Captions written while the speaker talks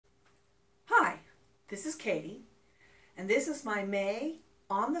This is Katie, and this is my May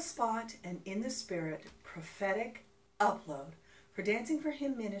On the Spot and in the Spirit prophetic upload for Dancing for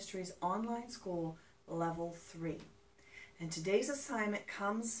Him Ministries Online School Level 3. And today's assignment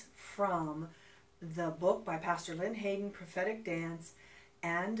comes from the book by Pastor Lynn Hayden, Prophetic Dance,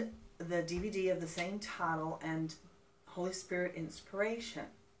 and the DVD of the same title and Holy Spirit Inspiration.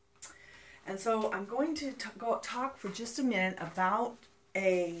 And so I'm going to talk for just a minute about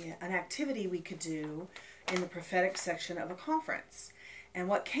an activity we could do in the prophetic section of a conference. And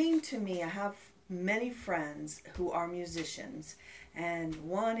what came to me, I have many friends who are musicians, and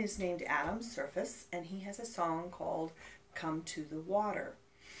one is named Adam Surface, and he has a song called Come to the Water.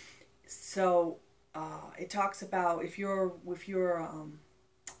 So it talks about if you're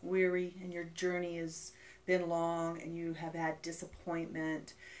weary and your journey has been long and you have had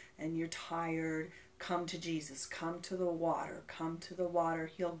disappointment and you're tired, come to Jesus, come to the water, come to the water,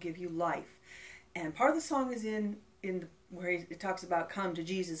 He'll give you life. And part of the song is in where it talks about come to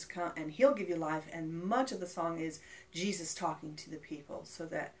Jesus, come, and He'll give you life, and much of the song is Jesus talking to the people, so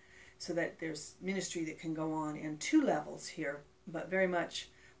that there's ministry that can go on in two levels here, but very much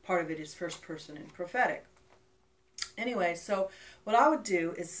part of it is first person and prophetic. Anyway, so what I would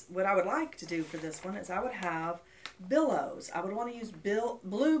like to do for this one is I would have billows. I would want to use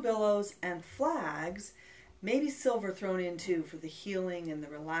blue billows and flags, maybe silver thrown in too for the healing and the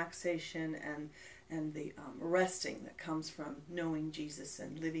relaxation and the resting that comes from knowing Jesus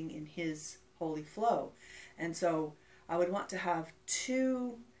and living in His holy flow. And so I would want to have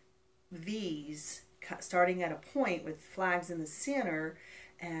two V's starting at a point with flags in the center,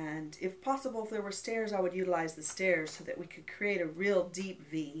 and if possible, if there were stairs, I would utilize the stairs so that we could create a real deep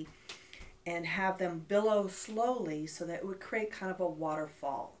V and have them billow slowly so that it would create kind of a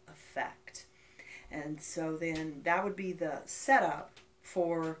waterfall effect. And so then that would be the setup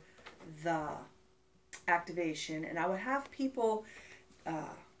for the activation. And I would have people,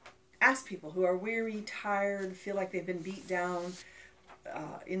 ask people who are weary, tired, feel like they've been beat down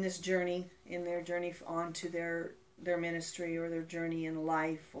in this journey, in their journey onto their ministry or their journey in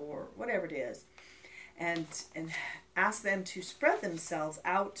life or whatever it is, and ask them to spread themselves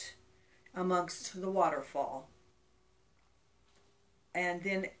out amongst the waterfall, and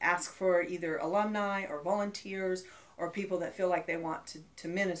then ask for either alumni or volunteers or people that feel like they want to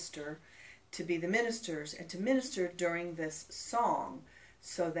minister, to be the ministers and to minister during this song,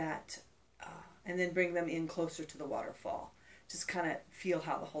 so that and then bring them in closer to the waterfall. Just kind of feel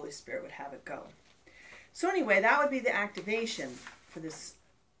how the Holy Spirit would have it go. So anyway, that would be the activation for this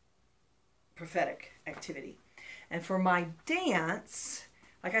prophetic activity. And for my dance,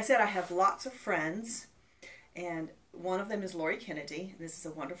 like I said, I have lots of friends, and one of them is Lori Kennedy. This is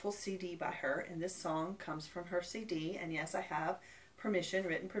a wonderful CD by her, and this song comes from her CD, and yes, I have permission,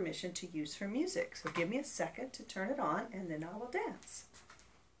 written permission to use her music. So give me a second to turn it on, and then I will dance.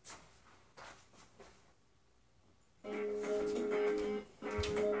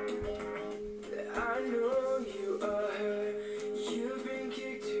 I know you are hurt, you've been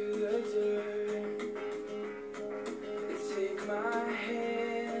kicked to the dirt. Take my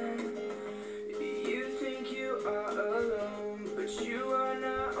hand, you think you are alone, but you are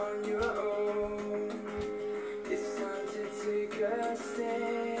not on your own. It's time to take a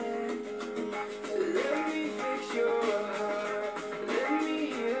stand. Let me fix your heart, let me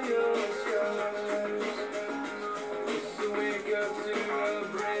heal your scars. So wake up to a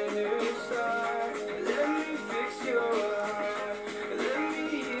brand new start. Let me fix your heart, let me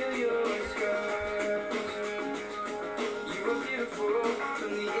heal your scars. You are beautiful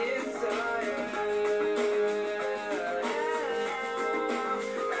from the inside.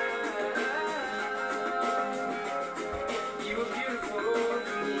 You are beautiful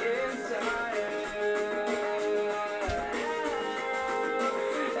from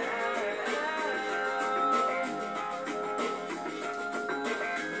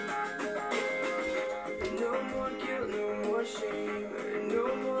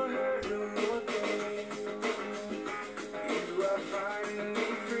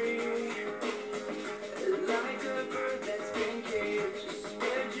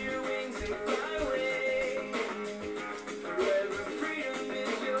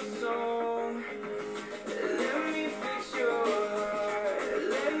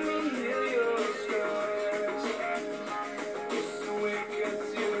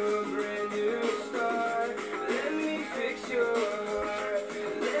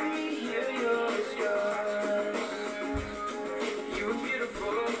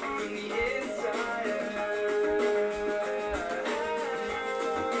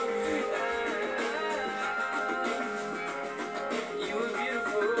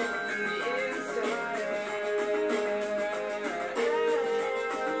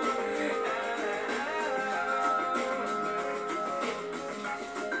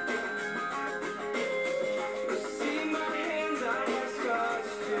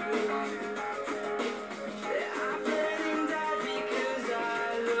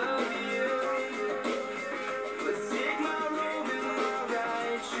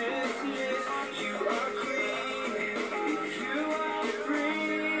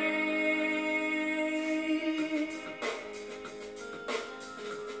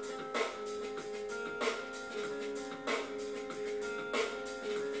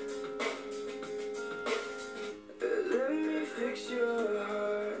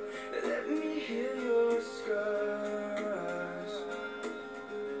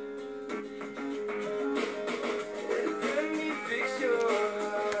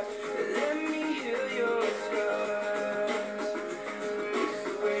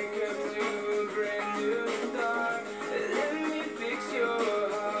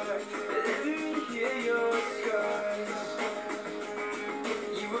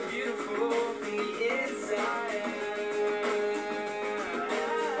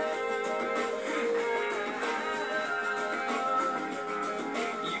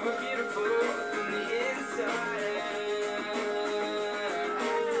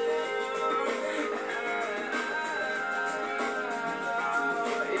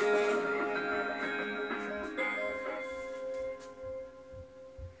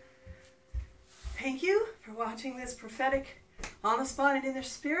watching this prophetic on the spot and in their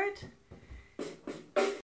spirit,